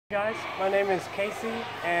Guys, my name is Casey,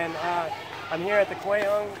 and I'm here at the Que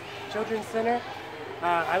Huong Children's Center.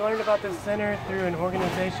 I learned about this center through an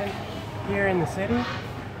organization here in the city.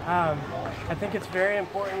 I think it's very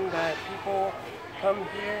important that people come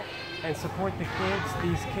here and support the kids.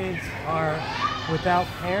 These kids are without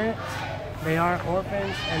parents, they are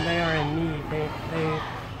orphans, and they are in need. They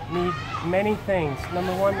need many things.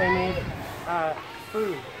 Number one, they need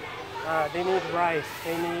food. They need rice.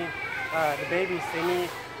 They need the babies. They need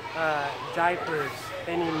diapers,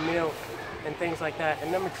 they need milk and things like that.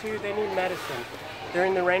 And number two, they need medicine.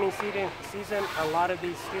 During the rainy season, a lot of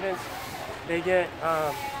these students, they get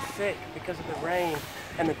sick because of the rain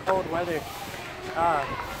and the cold weather.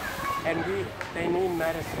 And they need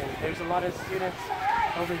medicine. There's a lot of students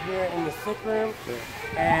over here in the sick room,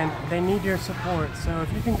 and they need your support. So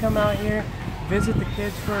if you can come out here, visit the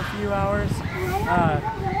kids for a few hours,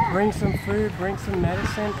 bring some food, bring some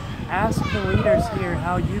medicine, ask the leaders here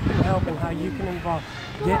how you can help and how you can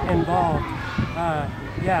get involved.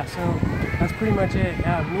 Yeah, so that's pretty much it.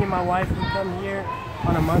 Me and my wife, we come here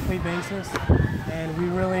on a monthly basis, and we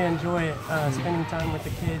really enjoy it, spending time with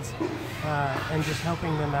the kids and just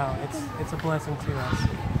helping them out. It's a blessing to us.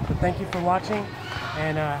 So thank you for watching,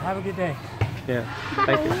 and have a good day. Yeah,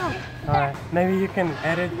 thank you. All right, maybe you can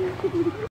edit.